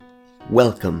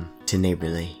Welcome to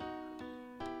Neighbourly.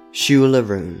 Shula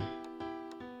Roon.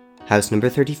 House number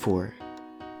 34,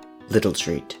 Little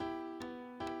Street.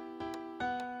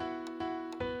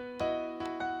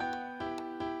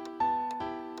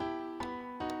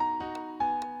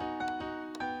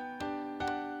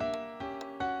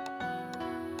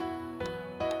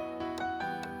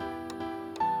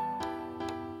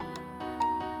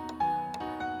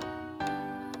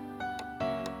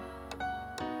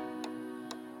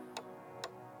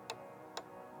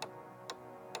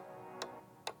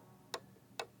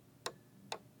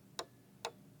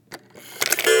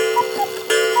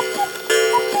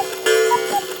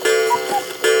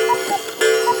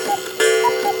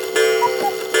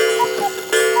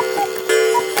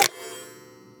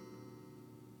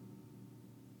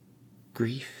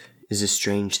 Grief is a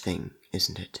strange thing,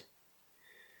 isn't it?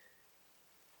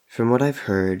 From what I've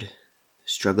heard, the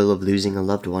struggle of losing a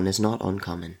loved one is not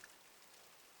uncommon.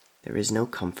 There is no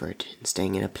comfort in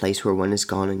staying in a place where one is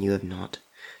gone and you have not.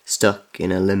 Stuck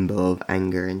in a limbo of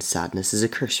anger and sadness is a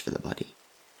curse for the body.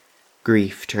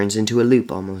 Grief turns into a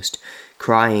loop almost,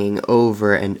 crying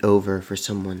over and over for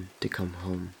someone to come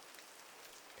home.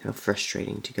 How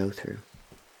frustrating to go through.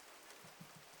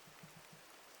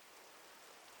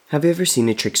 Have you ever seen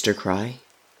a trickster cry?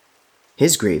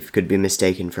 His grief could be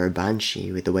mistaken for a banshee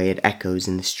with the way it echoes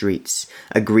in the streets,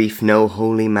 a grief no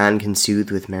holy man can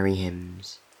soothe with merry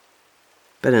hymns.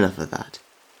 But enough of that.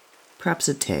 Perhaps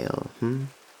a tale,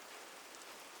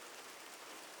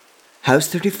 House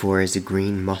 34 is a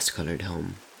green moss-coloured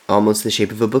home, almost the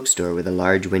shape of a bookstore with a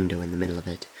large window in the middle of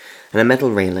it, and a metal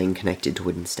railing connected to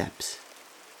wooden steps.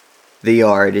 The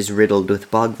yard is riddled with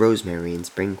bog rosemary and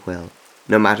spring quill.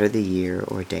 No matter the year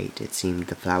or date, it seemed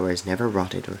the flowers never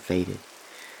rotted or faded.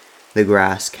 The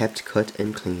grass kept cut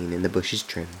and clean and the bushes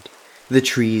trimmed. The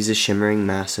trees a shimmering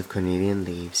mass of cornelian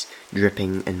leaves,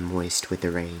 dripping and moist with the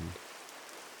rain.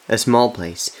 A small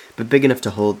place, but big enough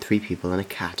to hold 3 people and a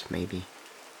cat, maybe.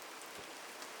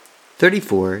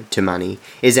 34, to Manny,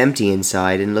 is empty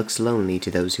inside and looks lonely to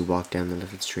those who walk down the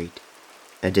little street.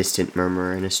 A distant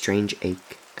murmur and a strange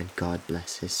ache, and God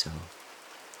bless his soul.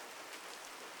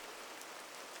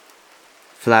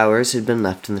 Flowers had been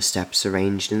left on the steps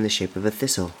arranged in the shape of a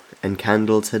thistle, and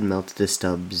candles had melted the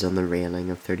stubs on the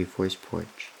railing of 34's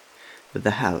porch. But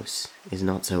the house is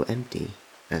not so empty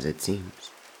as it seems.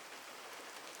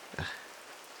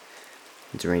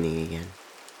 It's raining again.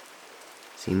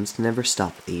 Seems to never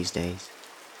stop these days.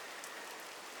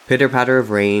 Pitter-patter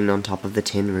of rain on top of the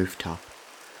tin rooftop.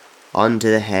 Onto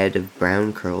the head of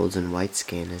brown curls and white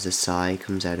skin as a sigh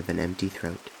comes out of an empty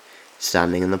throat.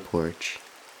 Standing on the porch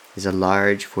is a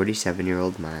large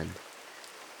 47-year-old man,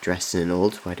 dressed in an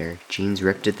old sweater, jeans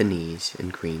ripped at the knees,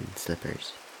 and green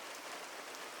slippers.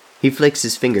 He flicks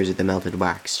his fingers at the melted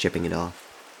wax, chipping it off.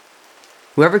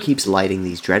 Whoever keeps lighting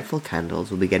these dreadful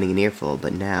candles will be getting an earful,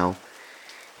 but now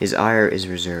his ire is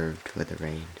reserved for the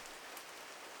rain.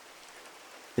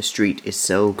 The street is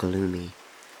so gloomy,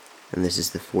 and this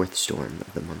is the 4th storm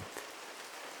of the month.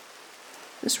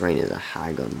 This rain is a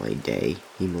hag on my day,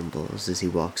 he mumbles as he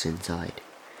walks inside.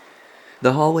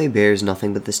 The hallway bears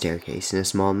nothing but the staircase and a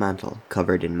small mantel,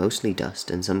 covered in mostly dust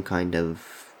and some kind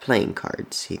of playing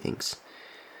cards, he thinks.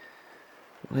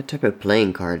 What type of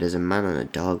playing card has a man and a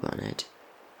dog on it?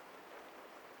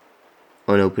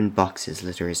 Unopened boxes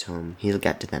litter his home. He'll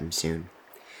get to them soon.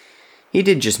 He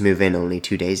did just move in only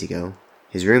 2 days ago.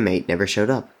 His roommate never showed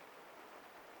up.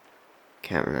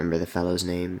 Can't remember the fellow's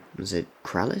name. Was it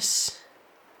Krallis?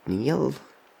 Neil?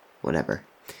 Whatever.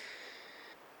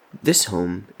 This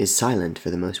home is silent for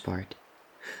the most part.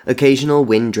 Occasional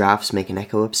wind drafts make an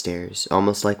echo upstairs,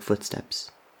 almost like footsteps,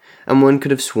 and one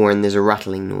could have sworn there's a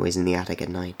rattling noise in the attic at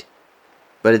night.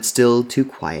 But it's still too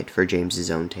quiet for James's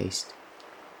own taste.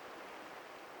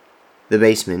 The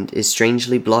basement is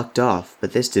strangely blocked off,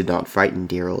 but this did not frighten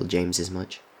dear old James as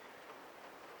much.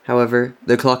 However,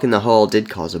 the clock in the hall did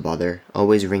cause a bother,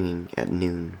 always ringing at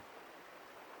noon.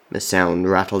 The sound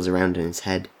rattles around in his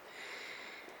head.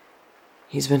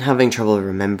 He's been having trouble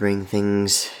remembering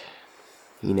things.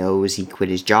 He knows he quit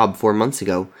his job 4 months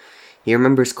ago. He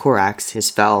remembers Corax, his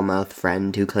foul-mouthed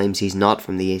friend who claims he's not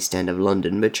from the East End of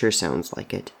London, but sure sounds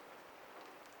like it.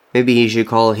 Maybe he should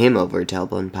call him over to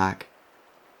help unpack.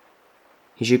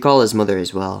 He should call his mother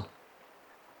as well.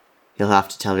 He'll have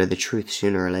to tell her the truth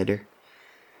sooner or later.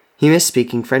 He missed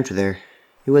speaking French with her.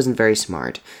 He wasn't very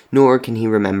smart, nor can he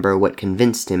remember what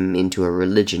convinced him into a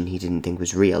religion he didn't think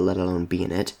was real, let alone be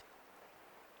in it.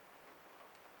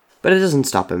 But it doesn't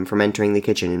stop him from entering the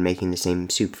kitchen and making the same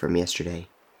soup from yesterday.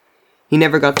 He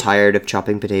never got tired of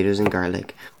chopping potatoes and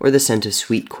garlic, or the scent of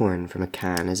sweet corn from a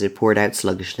can as it poured out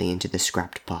sluggishly into the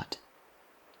scrapped pot.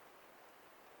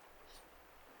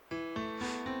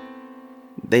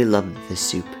 They loved the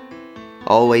soup.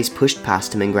 Always pushed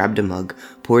past him and grabbed a mug,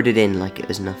 poured it in like it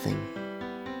was nothing.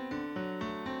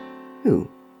 Who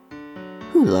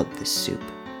loved this soup?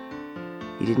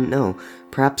 He didn't know.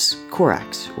 Perhaps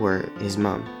Corax or his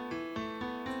mom.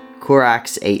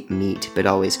 Corax ate meat, but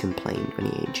always complained when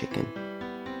he ate chicken.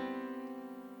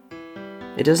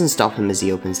 It doesn't stop him as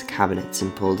he opens the cabinets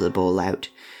and pulls the bowl out,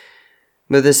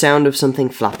 but the sound of something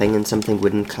flapping and something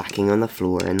wooden clacking on the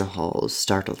floor in the halls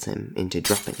startles him into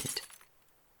dropping it.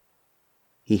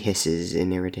 He hisses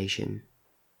in irritation.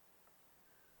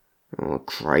 Oh,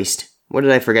 Christ. What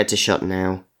did I forget to shut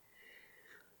now?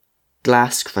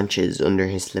 Glass crunches under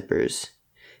his slippers.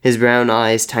 His brown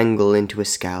eyes tangle into a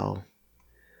scowl.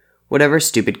 Whatever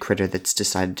stupid critter that's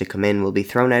decided to come in will be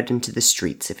thrown out into the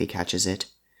streets if he catches it.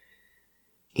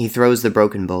 He throws the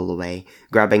broken bowl away,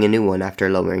 grabbing a new one after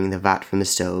lowering the vat from the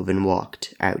stove, and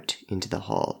walked out into the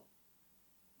hall.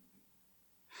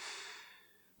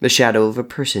 The shadow of a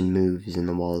person moves in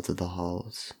the walls of the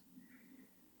halls.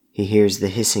 He hears the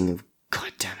hissing of,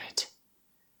 "God damn it."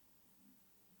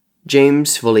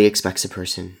 James fully expects a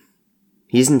person.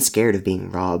 He isn't scared of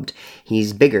being robbed.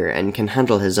 He's bigger and can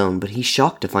handle his own, but he's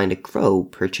shocked to find a crow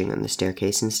perching on the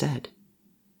staircase instead.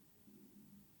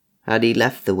 Had he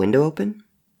left the window open?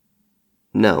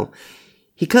 No.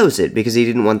 He closed it because he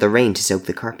didn't want the rain to soak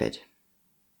the carpet.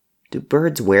 Do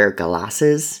birds wear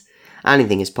glasses?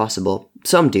 Anything is possible.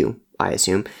 Some do, I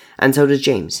assume, and so does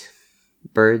James.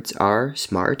 Birds are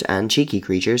smart and cheeky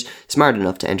creatures, smart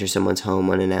enough to enter someone's home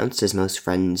unannounced, as most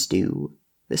friends do.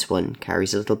 This one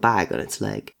carries a little bag on its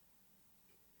leg.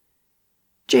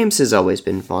 James has always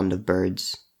been fond of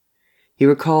birds. He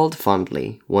recalled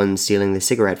fondly one stealing the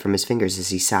cigarette from his fingers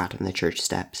as he sat on the church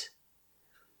steps.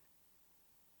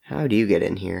 How do you get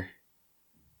in here?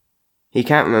 He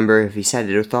can't remember if he said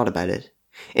it or thought about it.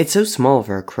 It's so small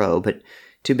for a crow, but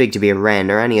too big to be a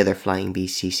wren or any other flying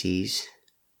beast he sees.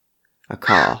 A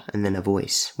caw, and then a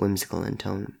voice, whimsical in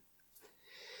tone.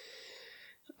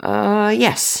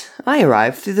 Yes, I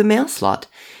arrived through the mail slot.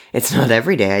 It's not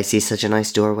every day I see such a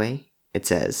nice doorway," it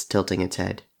says, tilting its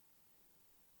head.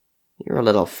 "You're a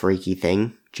little freaky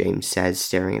thing," James says,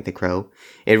 staring at the crow.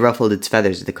 It ruffled its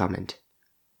feathers at the comment.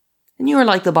 "And you are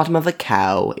like the bottom of a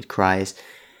cow," it cries,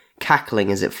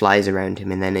 cackling as it flies around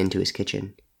him and then into his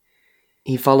kitchen.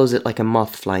 He follows it like a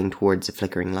moth flying towards a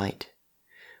flickering light.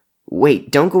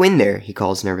 "Wait, don't go in there," he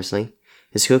calls nervously.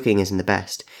 His cooking isn't the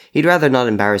best. He'd rather not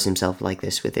embarrass himself like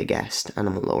this with a guest,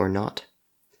 animal or not.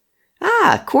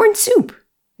 "Ah, corn soup!"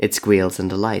 it squeals in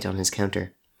delight on his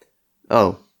counter.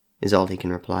 "Oh," is all he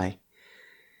can reply.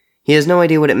 He has no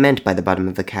idea what it meant by the bottom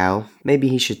of the cow. Maybe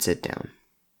he should sit down.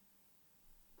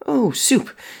 "Oh,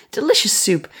 soup! Delicious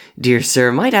soup! Dear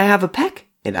sir, might I have a peck?"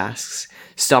 it asks,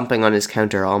 stomping on his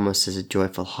counter almost as a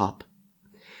joyful hop.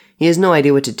 He has no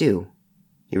idea what to do.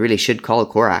 He really should call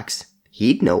Corax.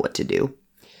 He'd know what to do.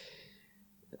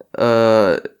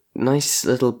 Nice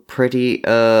little pretty,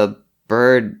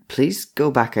 bird, please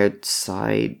go back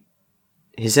outside."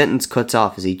 His sentence cuts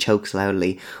off as he chokes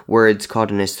loudly, words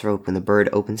caught in his throat when the bird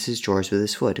opens his drawers with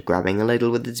his foot, grabbing a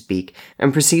ladle with its beak,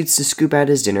 and proceeds to scoop out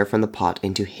his dinner from the pot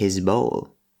into his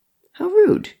bowl. How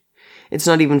rude. It's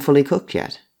not even fully cooked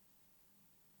yet.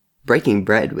 Breaking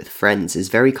bread with friends is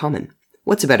very common.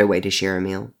 What's a better way to share a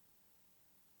meal?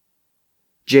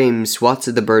 James swats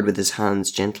at the bird with his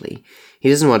hands gently. He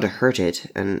doesn't want to hurt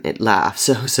it, and it laughs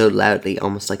so loudly,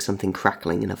 almost like something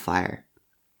crackling in a fire.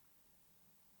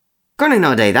 "Gonna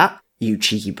no day that, you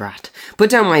cheeky brat.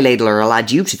 Put down my ladle or I'll add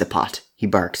you to the pot," he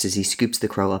barks as he scoops the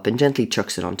crow up and gently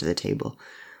chucks it onto the table,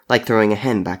 like throwing a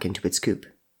hen back into its coop.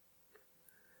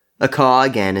 A caw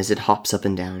again as it hops up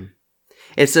and down.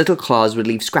 Its little claws would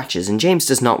leave scratches, and James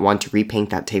does not want to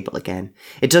repaint that table again.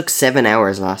 It took 7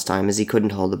 hours last time, as he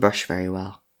couldn't hold the brush very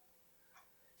well.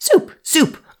 "Soup!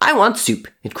 Soup! I want soup!"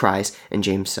 it cries, and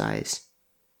James sighs.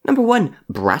 "Number 1,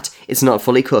 brat, it's not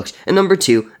fully cooked, and number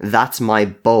 2, that's my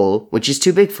bowl, which is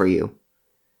too big for you,"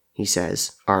 he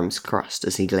says, arms crossed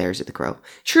as he glares at the crow.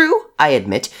 "True, I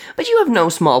admit, but you have no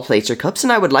small plates or cups,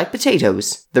 and I would like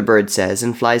potatoes," the bird says,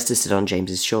 and flies to sit on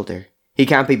James's shoulder. He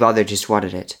can't be bothered to swat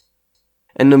at it.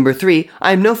 "And number 3,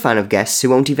 I am no fan of guests who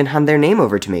won't even hand their name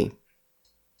over to me."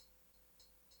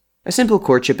 A simple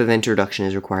courtship of introduction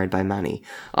is required by many.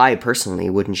 I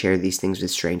personally wouldn't share these things with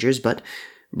strangers, but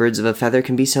birds of a feather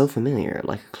can be so familiar,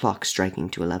 like a clock striking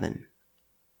to 11.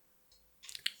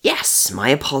 "Yes, my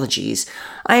apologies.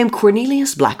 I am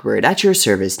Cornelius Blackbird, at your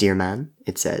service, dear man,"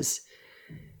 it says.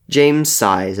 James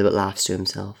sighs but laughs to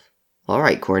himself. "All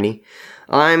right, Corny.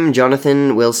 I'm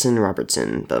Jonathan Wilson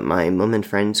Robertson, but my mum and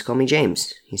friends call me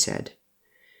James," he said.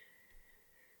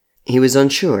 He was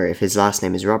unsure if his last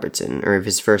name is Robertson or if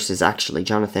his first is actually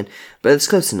Jonathan, but it's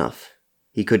close enough.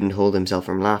 He couldn't hold himself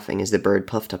from laughing as the bird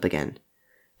puffed up again.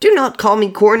 "Do not call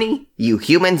me corny, you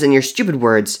humans and your stupid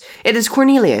words. It is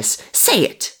Cornelius. Say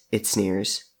it," it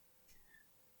sneers.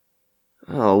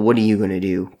 "Oh, what are you going to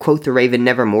do? Quote the raven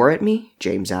nevermore at me?"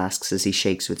 James asks as he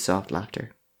shakes with soft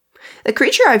laughter. "The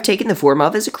creature I've taken the form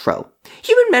of is a crow.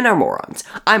 Human men are morons.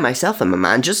 I myself am a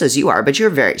man just as you are, but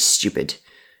you're very stupid,"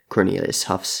 Cornelius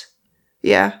huffs.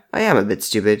 "Yeah, I am a bit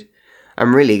stupid.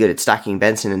 I'm really good at stacking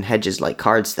Benson and Hedges like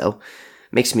cards, though.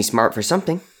 Makes me smart for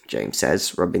something," James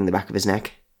says, rubbing the back of his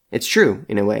neck. It's true,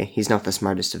 in a way. He's not the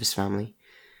smartest of his family.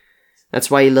 That's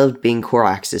why he loved being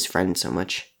Korax's friend so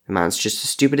much. The man's just as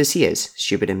stupid as he is,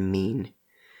 stupid and mean.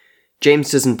 James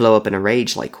doesn't blow up in a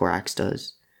rage like Korax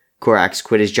does. Korax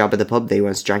quit his job at the pub they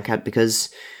once drank at because,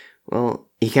 well,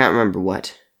 he can't remember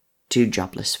what. Two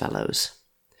jobless fellows.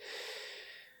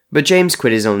 But James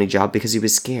quit his only job because he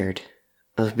was scared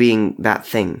of being that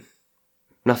thing.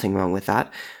 Nothing wrong with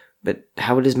that, but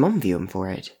how would his mum view him for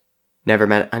it? Never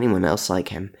met anyone else like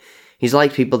him. He's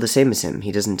liked people the same as him,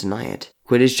 he doesn't deny it.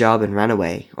 Quit his job and ran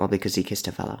away, all because he kissed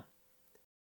a fellow.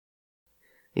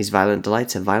 These violent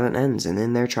delights have violent ends, and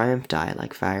in their triumph die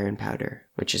like fire and powder,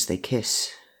 which as they kiss,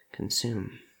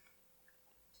 consume.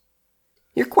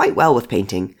 "You're quite well with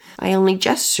painting. I only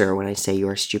jest, sir, when I say you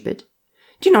are stupid.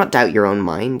 Do not doubt your own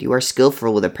mind, you are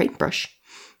skillful with a paintbrush.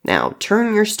 Now,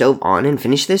 turn your stove on and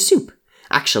finish this soup.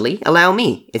 Actually, allow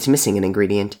me, it's missing an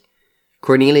ingredient."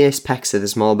 Cornelius pecks at the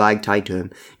small bag tied to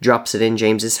him, drops it in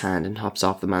James's hand, and hops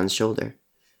off the man's shoulder.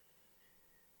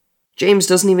 James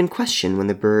doesn't even question when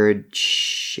the bird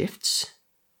shifts?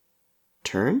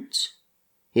 Turns?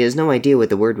 He has no idea what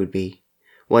the word would be.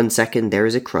 1 second there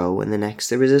is a crow, and the next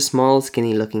there is a small,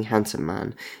 skinny-looking, handsome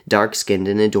man, dark-skinned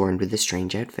and adorned with a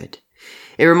strange outfit.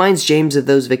 It reminds James of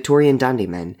those Victorian dandy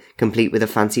men, complete with a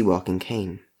fancy walking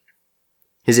cane.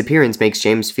 His appearance makes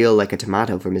James feel like a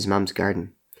tomato from his mum's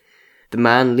garden. The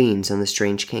man leans on the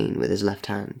strange cane with his left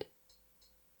hand.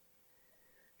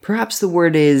 Perhaps the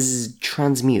word is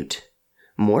transmute.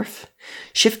 Morph?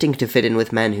 Shifting to fit in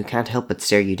with men who can't help but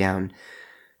stare you down,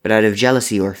 but out of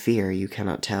jealousy or fear you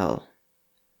cannot tell.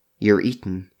 You're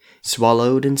eaten,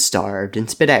 swallowed and starved and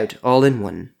spit out all in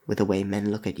one with the way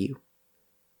men look at you.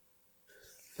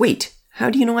 "Wait, how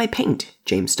do you know I paint?"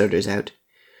 James stutters out.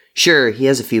 Sure, he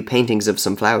has a few paintings of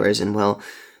some flowers and, well,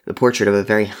 the portrait of a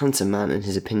very handsome man in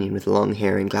his opinion with long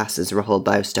hair and glasses, ruffled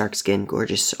blouse, dark skin,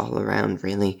 gorgeous all around,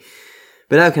 really.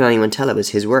 But how can anyone tell it was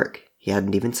his work? He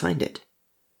hadn't even signed it.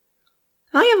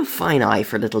 "I have a fine eye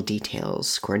for little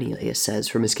details," Cornelius says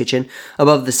from his kitchen,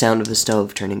 above the sound of the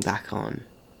stove turning back on,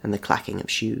 and the clacking of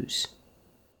shoes.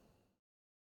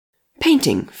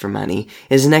 Painting, for Manny,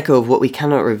 is an echo of what we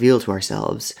cannot reveal to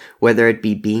ourselves, whether it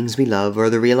be beings we love or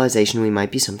the realization we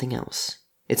might be something else.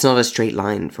 It's not a straight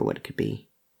line for what it could be.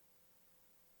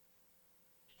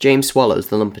 James swallows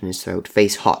the lump in his throat,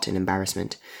 face hot in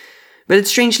embarrassment. But it's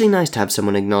strangely nice to have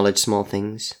someone acknowledge small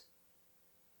things.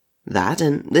 "That,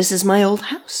 and this is my old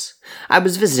house. I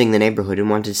was visiting the neighborhood and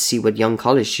wanted to see what young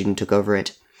college student took over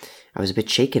it. I was a bit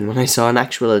shaken when I saw an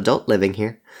actual adult living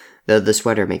here, though the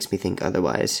sweater makes me think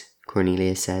otherwise,"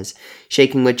 Cornelius says,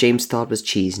 shaking what James thought was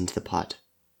cheese into the pot.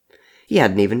 He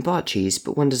hadn't even bought cheese,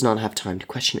 but one does not have time to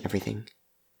question everything.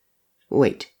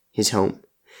 Wait, his home?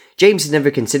 James had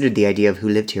never considered the idea of who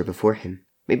lived here before him.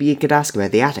 Maybe he could ask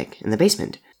about the attic and the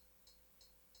basement.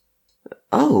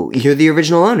 "Oh, you're the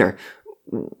original owner.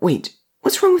 Wait,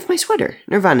 what's wrong with my sweater?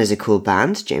 Nirvana is a cool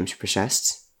band," James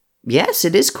protests. "Yes,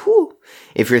 it is cool.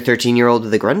 If you're a 13-year-old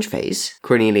with a grunge phase,"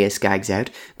 Cornelius gags out,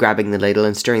 grabbing the ladle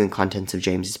and stirring the contents of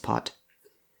James's pot.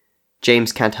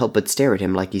 James can't help but stare at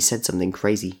him like he said something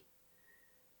crazy.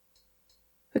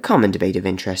 A common debate of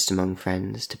interest among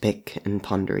friends, to pick and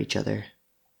ponder each other.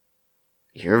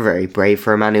 "You're very brave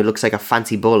for a man who looks like a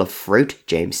fancy bowl of fruit,"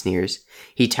 James sneers.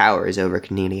 He towers over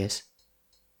Cornelius.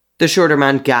 The shorter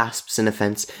man gasps in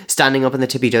offense, standing up on the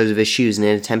tippy toes of his shoes in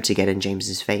an attempt to get in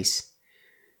James's face.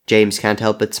 James can't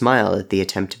help but smile at the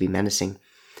attempt to be menacing.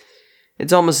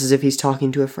 It's almost as if he's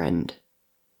talking to a friend.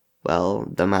 Well,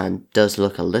 the man does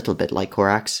look a little bit like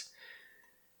Korax.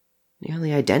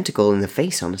 Nearly identical in the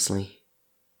face, honestly.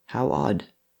 How odd.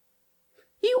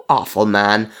 "You awful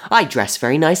man. I dress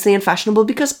very nicely and fashionable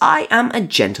because I am a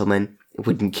gentleman. It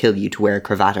wouldn't kill you to wear a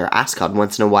cravat or ascot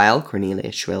once in a while,"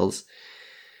 Cornelius shrills.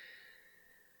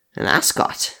 "An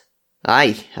ascot?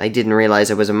 Aye, I didn't realize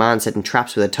I was a man setting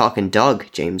traps with a talking dog,"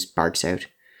 James barks out.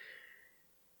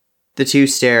 The two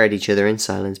stare at each other in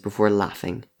silence before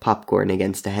laughing, popcorn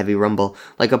against a heavy rumble,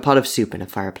 like a pot of soup in a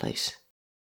fireplace.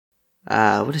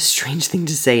 What a strange thing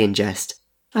to say in jest.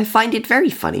 I find it very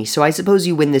funny, so I suppose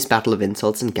you win this battle of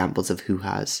insults and gambles of who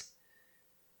has.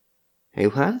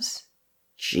 Who has?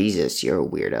 Jesus, you're a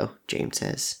weirdo, James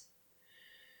says.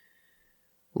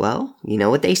 Well, you know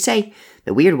what they say,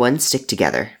 the weird ones stick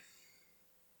together.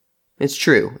 It's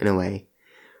true, in a way.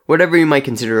 Whatever you might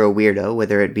consider a weirdo,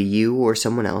 whether it be you or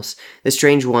someone else, the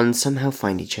strange ones somehow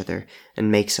find each other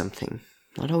and make something.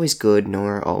 Not always good,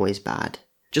 nor always bad.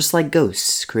 Just like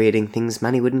ghosts, creating things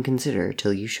many wouldn't consider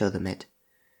till you show them it.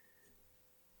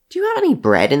 Do you have any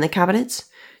bread in the cabinets?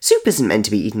 Soup isn't meant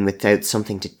to be eaten without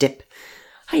something to dip.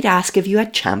 I'd ask if you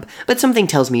had champ, but something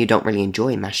tells me you don't really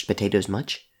enjoy mashed potatoes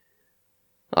much.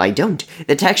 I don't.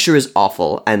 The texture is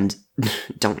awful, and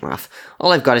don't laugh.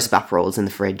 All I've got is bap rolls in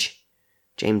the fridge.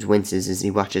 James winces as he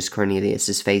watches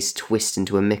Cornelius's face twist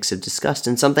into a mix of disgust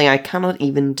and something I cannot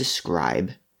even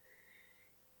describe.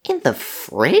 In the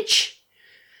fridge?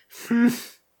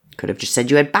 Could have just said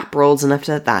you had bap rolls and left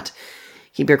it at that.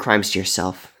 Keep your crimes to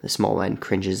yourself. The small man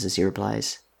cringes as he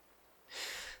replies.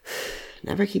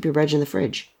 Never keep your bread in the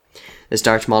fridge. The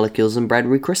starch molecules in bread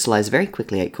recrystallize very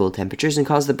quickly at cool temperatures and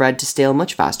cause the bread to stale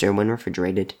much faster when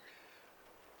refrigerated.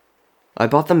 I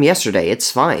bought them yesterday,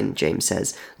 it's fine, James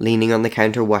says, leaning on the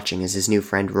counter watching as his new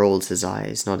friend rolls his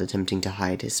eyes, not attempting to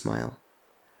hide his smile.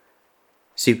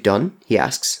 Soup done? He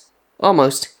asks.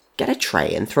 Almost. Get a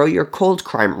tray and throw your cold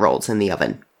crime rolls in the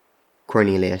oven,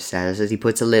 Cornelius says as he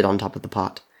puts a lid on top of the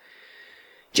pot.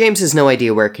 James has no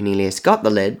idea where Cornelius got the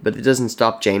lid, but it doesn't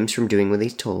stop James from doing what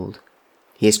he's told.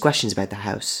 He has questions about the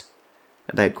house.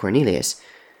 About Cornelius.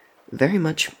 Very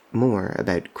much more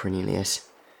about Cornelius.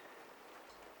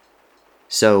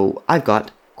 So, I've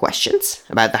got questions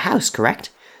about the house,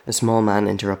 correct? The small man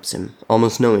interrupts him,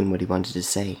 almost knowing what he wanted to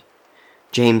say.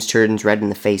 James turns red in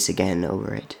the face again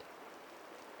over it.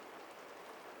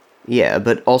 Yeah,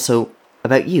 but also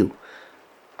about you.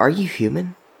 Are you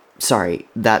human? Sorry,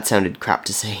 that sounded crap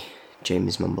to say,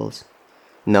 James mumbles.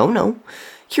 No.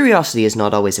 Curiosity is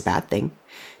not always a bad thing.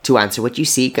 To answer what you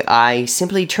seek, I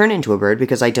simply turn into a bird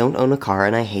because I don't own a car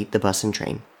and I hate the bus and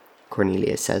train,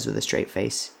 Cornelius says with a straight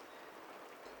face.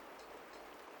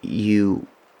 You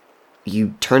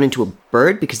turn into a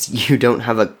bird because you don't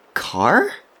have a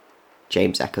car?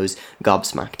 James echoes,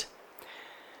 gobsmacked.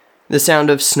 The sound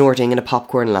of snorting and a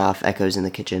popcorn laugh echoes in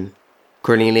the kitchen.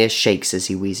 Cornelius shakes as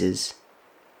he wheezes.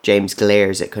 James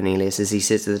glares at Cornelius as he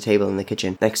sits at the table in the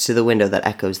kitchen, next to the window that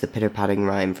echoes the pitter-patting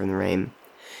rhyme from the rain.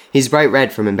 He's bright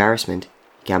red from embarrassment.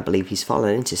 He can't believe he's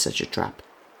fallen into such a trap.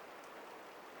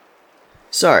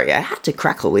 Sorry, I had to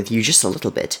crackle with you just a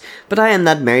little bit, but I am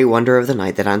that merry wanderer of the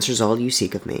night that answers all you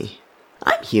seek of me.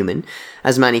 I'm human,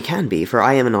 as many can be, for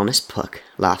I am an honest puck,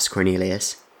 laughs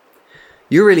Cornelius.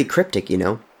 You're really cryptic, you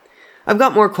know. I've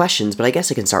got more questions, but I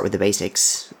guess I can start with the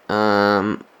basics.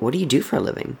 What do you do for a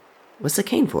living? What's the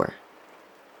cane for?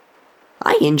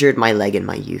 I injured my leg in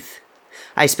my youth.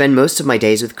 I spend most of my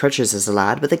days with crutches as a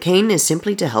lad, but the cane is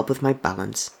simply to help with my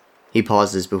balance. He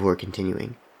pauses before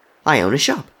continuing. I own a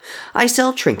shop. I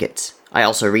sell trinkets. I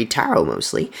also read tarot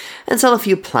mostly, and sell a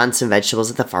few plants and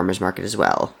vegetables at the farmer's market as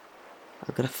well.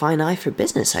 I've got a fine eye for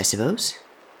business, I suppose.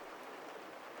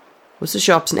 What's the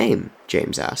shop's name?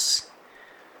 James asks.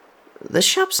 The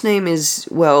shop's name is,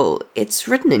 well, it's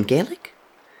written in Gaelic.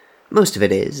 Most of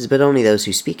it is, but only those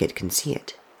who speak it can see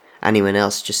it. Anyone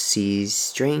else just sees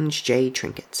Strange J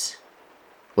Trinkets.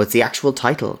 What's the actual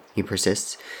title? He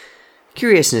persists.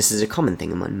 Curiousness is a common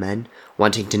thing among men,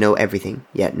 wanting to know everything,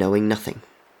 yet knowing nothing.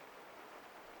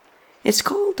 It's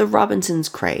called the Robinson's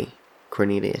Cray,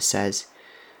 Cornelius says,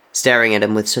 staring at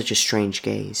him with such a strange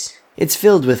gaze. It's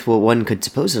filled with what one could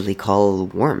supposedly call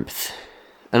warmth,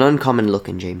 an uncommon look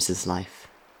in James's life.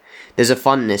 There's a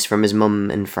fondness from his mum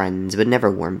and friends, but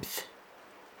never warmth.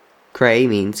 Cray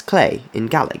means clay in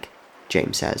Gaelic,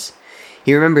 James says.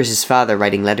 He remembers his father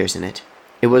writing letters in it.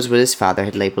 It was what his father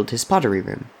had labelled his pottery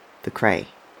room, the Cray.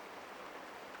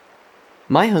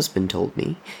 My husband told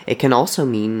me it can also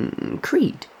mean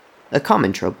creed, a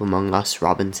common trope among us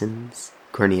Robinsons,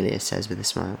 Cornelius says with a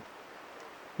smile.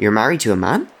 You're married to a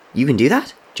man? You can do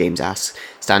that? James asks,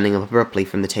 standing up abruptly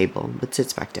from the table, but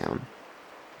sits back down.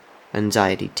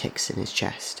 Anxiety ticks in his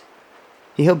chest.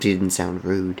 He hoped he didn't sound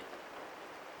rude.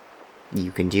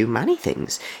 You can do many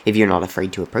things, if you're not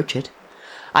afraid to approach it.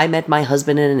 I met my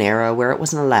husband in an era where it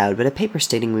wasn't allowed, but a paper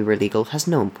stating we were legal has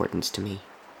no importance to me.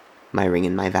 My ring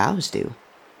and my vows do,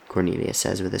 Cornelius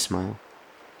says with a smile.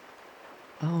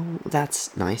 Oh,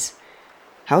 that's nice.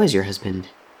 How is your husband?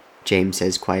 James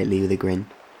says quietly with a grin.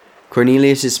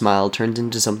 Cornelius's smile turns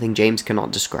into something James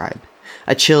cannot describe.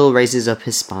 A chill raises up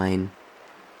his spine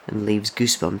and leaves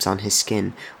goosebumps on his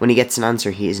skin when he gets an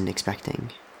answer he isn't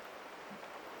expecting.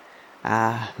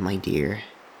 Ah, my dear,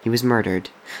 He was murdered.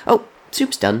 Oh,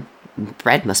 soup's done.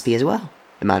 Bread must be as well,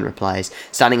 the man replies,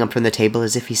 standing up from the table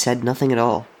as if he said nothing at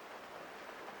all.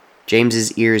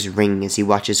 James's ears ring as he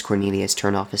watches Cornelius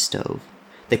turn off his stove.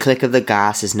 The click of the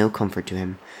gas is no comfort to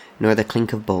him, nor the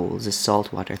clink of bowls as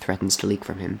salt water threatens to leak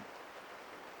from him.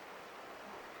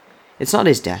 It's not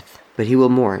his death, but he will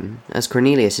mourn, as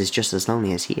Cornelius is just as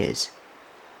lonely as he is.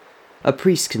 A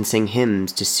priest can sing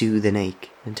hymns to soothe an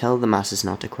ache and tell the masses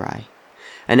not to cry.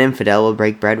 An infidel will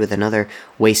break bread with another,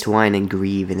 waste wine and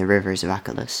grieve in the rivers of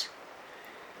Achelous.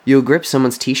 You'll grip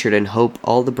someone's t-shirt and hope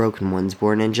all the broken ones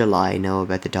born in July know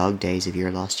about the dog days of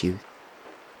your lost youth.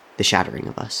 The shattering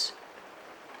of us.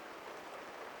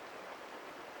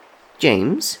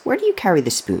 James, where do you carry the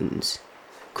spoons?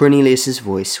 Cornelius's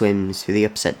voice swims through the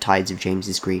upset tides of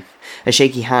James's grief. A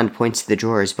shaky hand points to the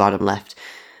drawer's bottom left,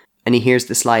 and he hears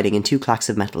the sliding and 2 clacks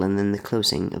of metal and then the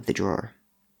closing of the drawer.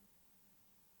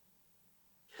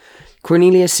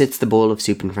 Cornelius sits the bowl of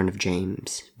soup in front of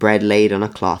James, bread laid on a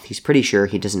cloth he's pretty sure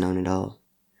he doesn't own at all.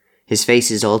 His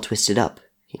face is all twisted up.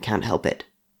 He can't help it.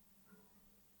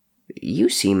 You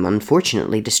seem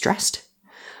unfortunately distressed.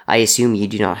 I assume you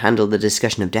do not handle the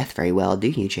discussion of death very well, do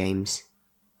you, James?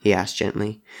 He asked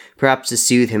gently, perhaps to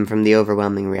soothe him from the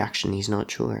overwhelming reaction, he's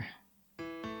not sure.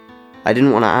 I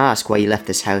didn't want to ask why you left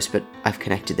this house, but I've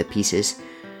connected the pieces.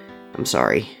 I'm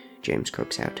sorry, James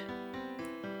croaks out.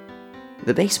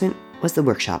 The basement was the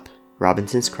workshop.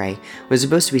 Robinson's Cray was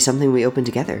supposed to be something we opened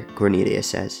together, Cornelius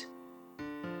says.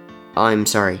 I'm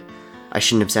sorry. I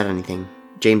shouldn't have said anything.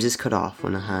 James is cut off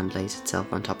when a hand lays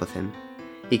itself on top of him.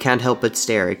 He can't help but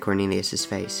stare at Cornelius's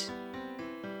face.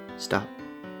 Stop,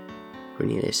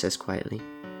 Cornelius says quietly.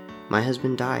 My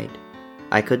husband died.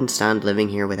 I couldn't stand living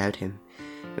here without him.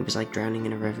 It was like drowning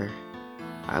in a river.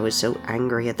 I was so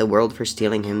angry at the world for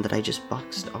stealing him that I just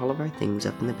boxed all of our things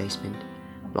up in the basement,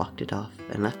 blocked it off,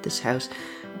 and left this house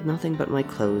with nothing but my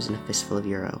clothes and a fistful of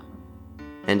euro.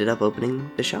 Ended up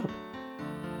opening the shop.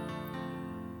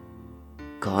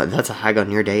 God, that's a hag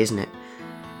on your day, isn't it?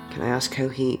 Can I ask how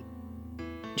he...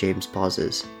 James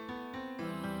pauses.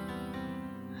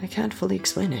 I can't fully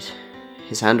explain it.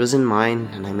 His hand was in mine,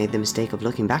 and I made the mistake of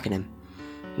looking back at him.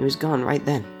 He was gone right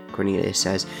then, Cornelius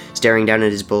says, staring down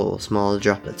at his bowl, small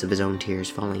droplets of his own tears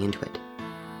falling into it.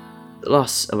 The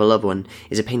loss of a loved one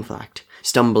is a painful act,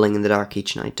 stumbling in the dark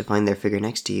each night to find their figure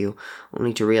next to you,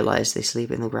 only to realize they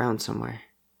sleep in the ground somewhere.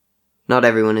 Not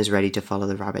everyone is ready to follow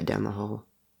the rabbit down the hole.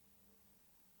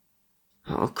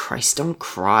 Oh, Christ, don't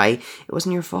cry. It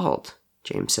wasn't your fault,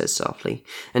 James says softly,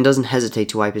 and doesn't hesitate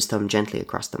to wipe his thumb gently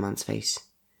across the man's face.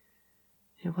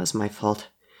 It was my fault.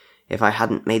 If I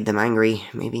hadn't made them angry,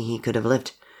 maybe he could have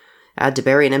lived. I had to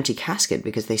bury an empty casket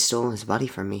because they stole his body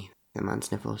from me, the man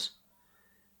sniffles.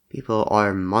 People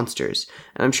are monsters,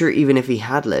 and I'm sure even if he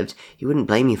had lived, he wouldn't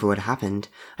blame you for what happened.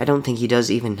 I don't think he does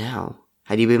even now.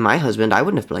 Had you been my husband, I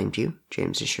wouldn't have blamed you,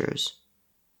 James assures.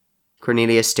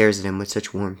 Cornelius stares at him with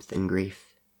such warmth and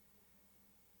grief.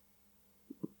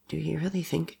 Do you really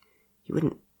think you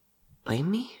wouldn't blame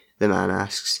me? The man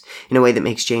asks, in a way that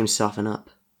makes James soften up.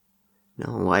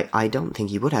 No, I don't think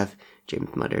he would have,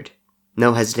 James muttered.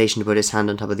 No hesitation to put his hand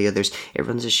on top of the other's. It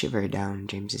runs a shiver down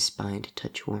James's spine to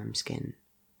touch warm skin.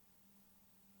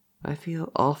 I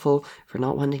feel awful for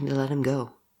not wanting to let him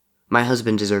go. My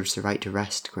husband deserves the right to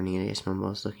rest, Cornelius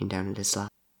mumbles, looking down at his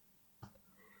slap.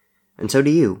 And so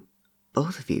do you.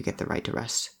 Both of you get the right to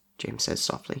rest, James says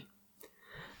softly.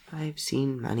 I've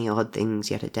seen many odd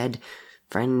things, yet a dead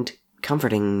friend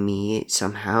comforting me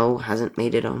somehow hasn't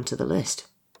made it onto the list.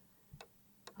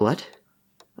 What?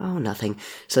 Oh, nothing.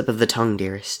 Slip of the tongue,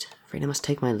 dearest. Afraid I must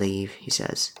take my leave, he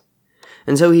says.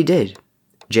 And so he did.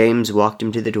 James walked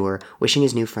him to the door, wishing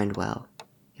his new friend well.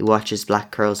 He watched his black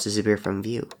curls disappear from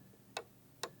view.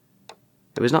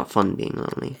 It was not fun being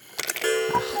lonely.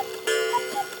 Ugh.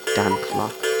 Damn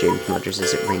clock, James mutters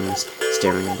as it rings,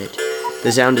 staring at it.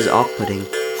 The sound is off-putting,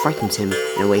 frightens him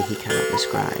in a way he cannot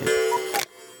describe.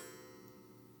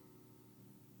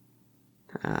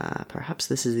 Perhaps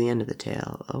this is the end of the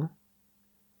tale, oh?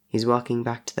 He's walking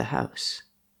back to the house.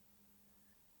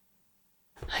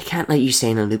 I can't let you stay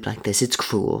in a loop like this, it's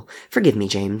cruel. Forgive me,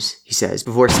 James, he says,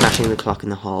 before smashing the clock in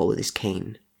the hall with his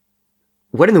cane.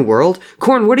 What in the world?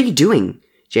 Corn, what are you doing?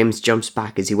 James jumps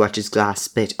back as he watches glass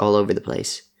spit all over the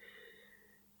place.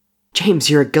 James,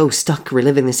 you're a ghost stuck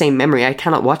reliving the same memory. I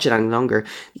cannot watch it any longer.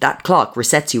 That clock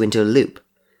resets you into a loop.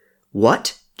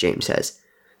 What? James says.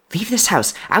 Leave this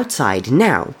house, outside,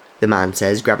 now, the man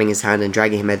says, grabbing his hand and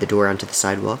dragging him out the door onto the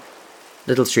sidewalk.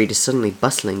 Little Street is suddenly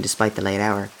bustling despite the late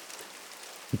hour.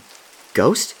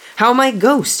 Ghost? How am I a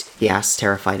ghost? He asks,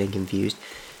 terrified and confused.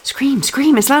 Scream,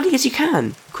 scream as loudly as you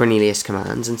can, Cornelius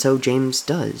commands, and so James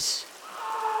does.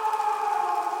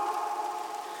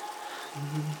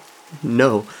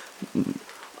 No.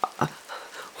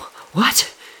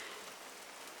 What?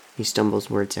 He stumbles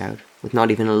words out, with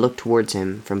not even a look towards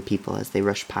him from people as they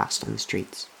rush past on the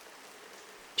streets.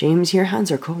 James, your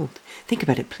hands are cold. Think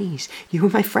about it, please. You were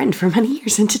my friend for many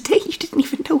years, and today you didn't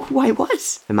even know who I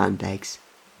was, the man begs.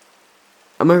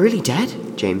 Am I really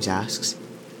dead? James asks.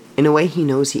 In a way he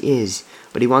knows he is,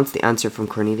 but he wants the answer from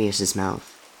Cornelius's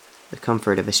mouth, the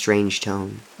comfort of a strange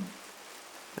tone.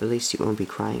 At least he won't be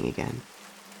crying again.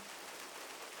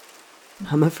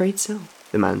 I'm afraid so,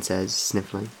 the man says,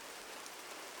 sniffling.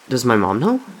 Does my mom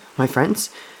know? My friends?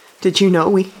 Did you know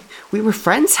we were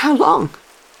friends? How long?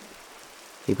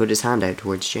 He put his hand out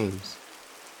towards James.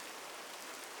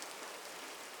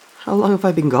 How long have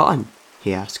I been gone?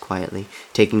 He asked quietly,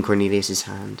 taking Cornelius's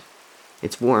hand.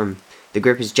 It's warm. The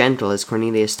grip is gentle as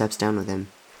Cornelius steps down with him.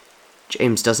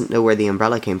 James doesn't know where the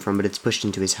umbrella came from, but it's pushed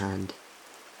into his hand.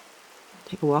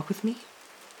 Take a walk with me?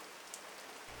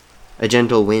 A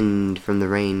gentle wind from the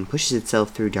rain pushes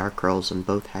itself through dark curls on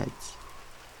both heads.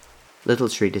 Little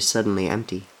Street is suddenly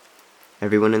empty.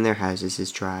 Everyone in their houses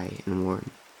is dry and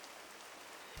warm.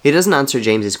 He doesn't answer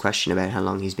James's question about how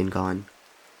long he's been gone.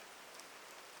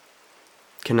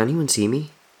 Can anyone see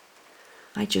me?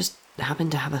 I just happen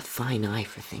to have a fine eye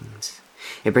for things.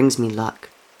 It brings me luck.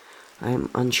 I'm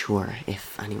unsure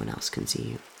if anyone else can see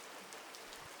you.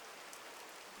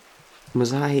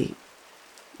 Was I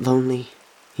lonely?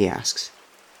 He asks.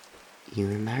 You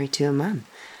were married to a man.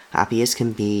 Happy as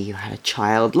can be, you had a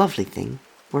child, lovely thing,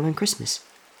 born on Christmas.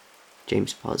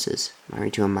 James pauses.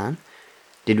 Married to a man?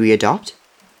 Did we adopt?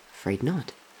 Afraid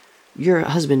not. Your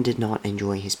husband did not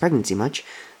enjoy his pregnancy much,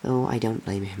 though I don't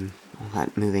blame him. All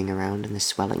that moving around and the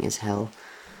swelling is hell.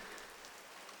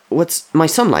 What's my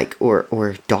son like?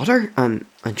 Or daughter? I'm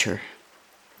unsure.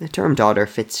 The term daughter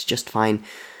fits just fine,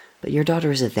 but your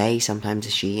daughter is a they, sometimes a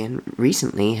she, and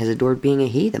recently has adored being a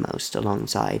he the most,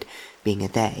 alongside being a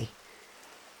they.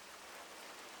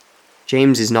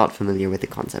 James is not familiar with the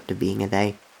concept of being a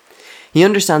they. He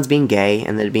understands being gay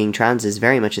and that being trans is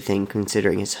very much a thing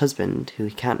considering his husband, who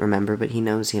he can't remember but he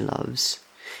knows he loves.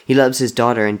 He loves his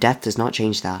daughter and death does not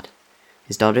change that.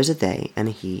 His daughter's a they and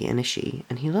a he and a she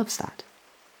and he loves that.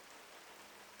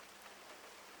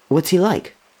 What's he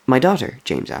like? My daughter,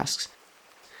 James asks.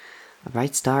 A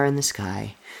bright star in the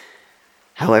sky.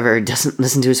 However, doesn't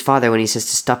listen to his father when he says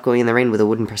to stop going in the rain with a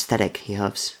wooden prosthetic, he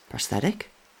huffs. Prosthetic?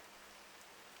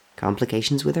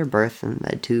 Complications with her birth and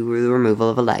led to the removal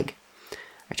of a leg.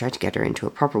 I tried to get her into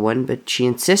a proper one, but she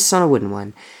insists on a wooden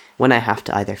one I have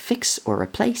to either fix or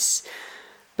replace.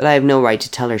 But I have no right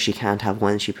to tell her she can't have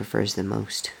one she prefers the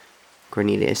most.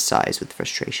 Cornelius sighs with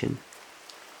frustration.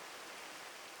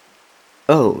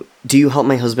 Oh, do you help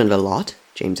my husband a lot?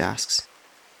 James asks.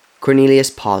 Cornelius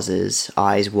pauses,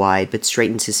 eyes wide, but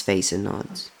straightens his face and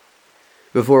nods.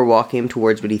 Before walking him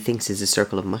towards what he thinks is a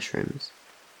circle of mushrooms,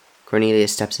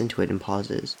 Cornelius steps into it and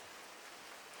pauses.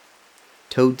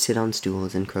 Toads sit on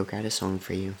stools and croak out a song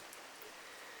for you.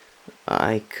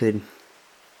 I could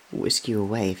whisk you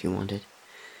away if you wanted.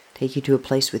 Take you to a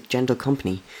place with gentle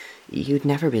company. You'd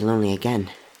never be lonely again.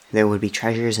 There would be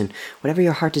treasures and whatever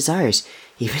your heart desires,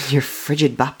 even your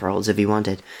frigid bap rolls if you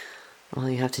wanted. All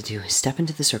you have to do is step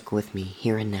into the circle with me,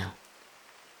 here and now.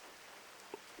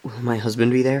 Will my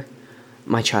husband be there?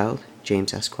 My child?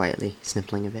 James asked quietly,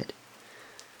 sniffling a bit.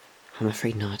 I'm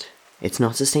afraid not. It's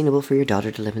not sustainable for your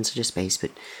daughter to live in such a space,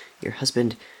 but your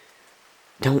husband...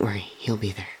 Don't worry, he'll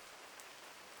be there.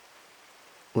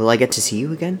 Will I get to see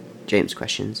you again? James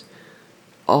questions.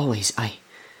 Always, I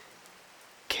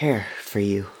care for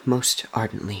you most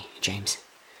ardently, James,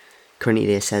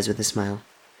 Cornelius says with a smile.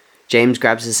 James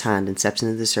grabs his hand and steps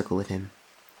into the circle with him.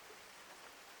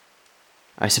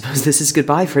 I suppose this is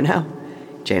goodbye for now,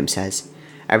 James says.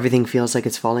 Everything feels like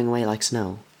it's falling away like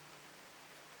snow.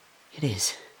 It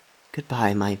is.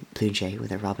 Goodbye, my blue jay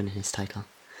with a robin in his title.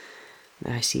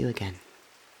 May I see you again.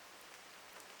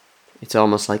 It's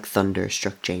almost like thunder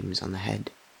struck James on the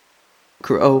head.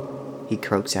 Crow, he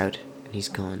croaks out, and he's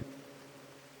gone.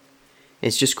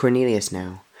 It's just Cornelius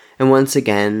now, and once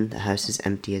again the house is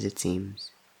empty as it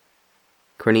seems.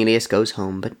 Cornelius goes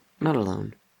home, but not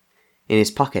alone. In his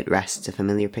pocket rests a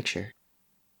familiar picture.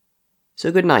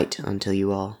 So good night until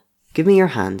you all. Give me your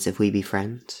hands if we be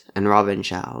friends, and Robin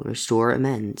shall restore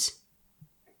amends.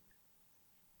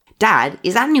 Dad,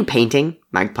 is that a new painting?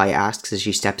 Magpie asks as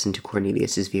she steps into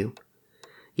Cornelius's view.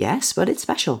 Yes, but it's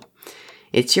special.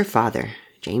 It's your father,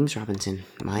 James Robinson,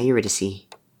 my Eurydice, he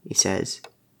says,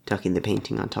 tucking the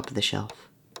painting on top of the shelf.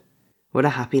 What a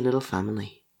happy little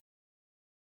family.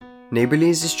 Neighbourly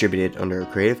is distributed under a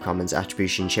Creative Commons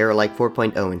Attribution Share-alike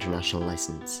 4.0 international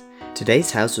license.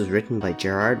 Today's house was written by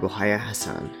Gerard Wahaya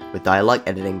Hassan, with dialogue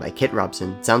editing by Kit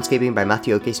Robson, soundscaping by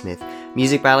Matthew O.K. Smith,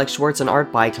 music by Alex Schwartz, and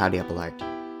art by Claudia Appelart.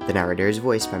 The narrator is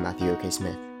voiced by Matthew O.K.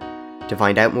 Smith. To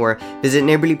find out more, visit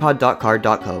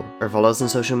neighbourlypod.card.co or follow us on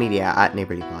social media at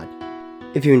neighbourlypod.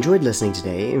 If you enjoyed listening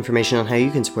today, information on how you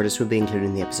can support us will be included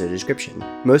in the episode description.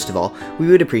 Most of all, we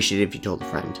would appreciate it if you told a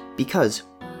friend, because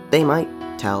they might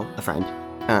tell a friend,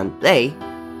 and they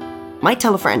might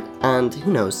tell a friend, and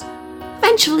who knows,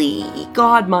 eventually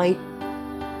God might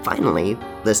finally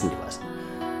listen to us.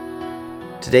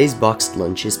 Today's boxed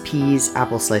lunch is peas,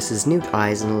 apple slices, newt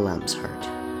eyes, and a lamb's heart.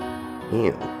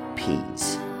 Ew,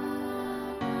 peas.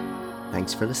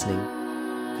 Thanks for listening.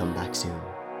 Come back soon.